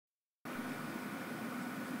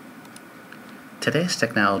Today's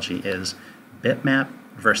technology is bitmap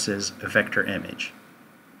versus vector image.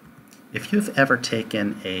 If you've ever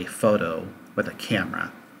taken a photo with a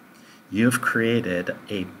camera, you've created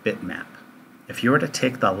a bitmap. If you were to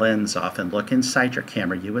take the lens off and look inside your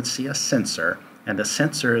camera, you would see a sensor, and the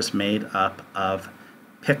sensor is made up of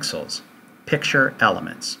pixels, picture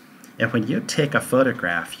elements. And when you take a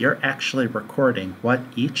photograph, you're actually recording what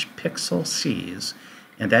each pixel sees,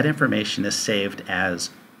 and that information is saved as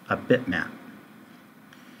a bitmap.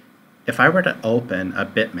 If I were to open a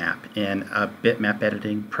bitmap in a bitmap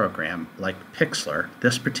editing program like Pixlr,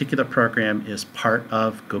 this particular program is part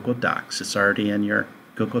of Google Docs. It's already in your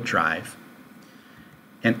Google Drive.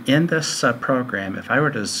 And in this program, if I were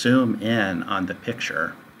to zoom in on the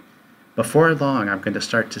picture, before long I'm going to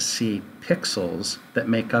start to see pixels that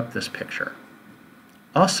make up this picture.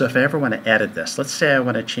 Also, if I ever want to edit this, let's say I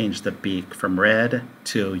want to change the beak from red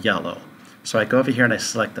to yellow. So I go over here and I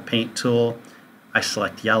select the paint tool, I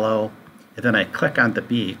select yellow, and then I click on the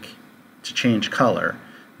beak to change color.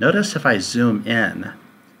 Notice if I zoom in,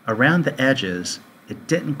 around the edges, it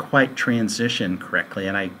didn't quite transition correctly,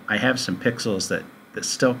 and I have some pixels that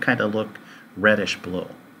still kind of look reddish blue.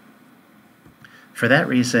 For that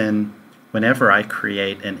reason, whenever I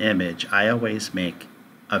create an image, I always make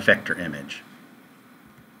a vector image.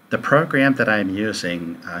 The program that I'm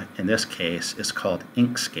using in this case is called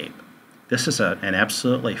Inkscape. This is an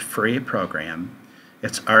absolutely free program.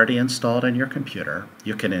 It's already installed on your computer.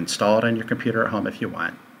 You can install it on your computer at home if you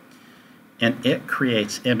want. And it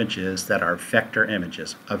creates images that are vector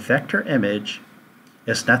images. A vector image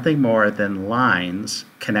is nothing more than lines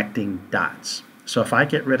connecting dots. So if I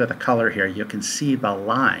get rid of the color here, you can see the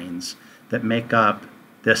lines that make up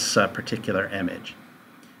this particular image.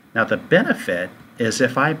 Now the benefit is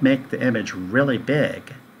if I make the image really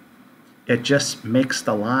big, it just makes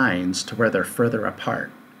the lines to where they're further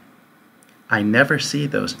apart. I never see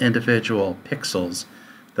those individual pixels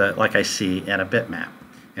like I see in a bitmap.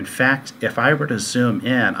 In fact, if I were to zoom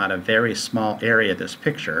in on a very small area of this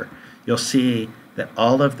picture, you'll see that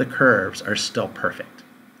all of the curves are still perfect.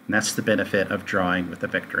 And that's the benefit of drawing with a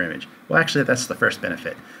vector image. Well, actually, that's the first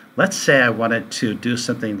benefit. Let's say I wanted to do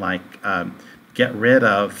something like get rid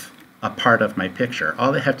of a part of my picture.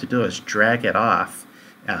 All I have to do is drag it off,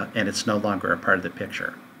 and it's no longer a part of the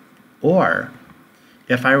picture. Or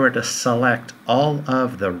if I were to select all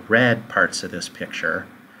of the red parts of this picture,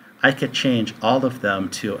 I could change all of them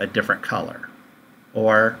to a different color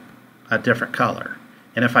or a different color.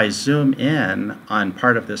 And if I zoom in on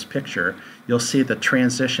part of this picture, you'll see the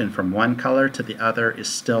transition from one color to the other is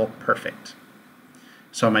still perfect.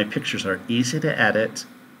 So my pictures are easy to edit.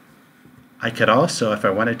 I could also, if I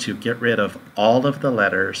wanted to, get rid of all of the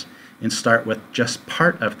letters and start with just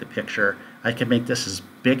part of the picture, I can make this as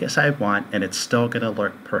big as I want and it's still going to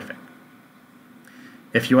look perfect.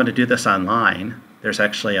 If you want to do this online, there's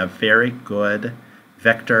actually a very good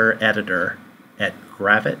vector editor at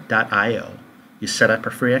gravit.io. You set up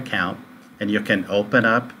a free account and you can open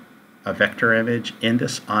up a vector image in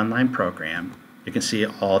this online program. You can see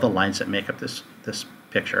all the lines that make up this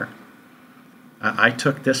picture. I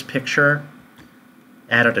took this picture,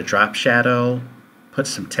 added a drop shadow, put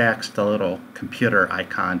some text, a little computer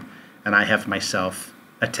icon, and I have myself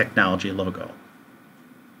a technology logo.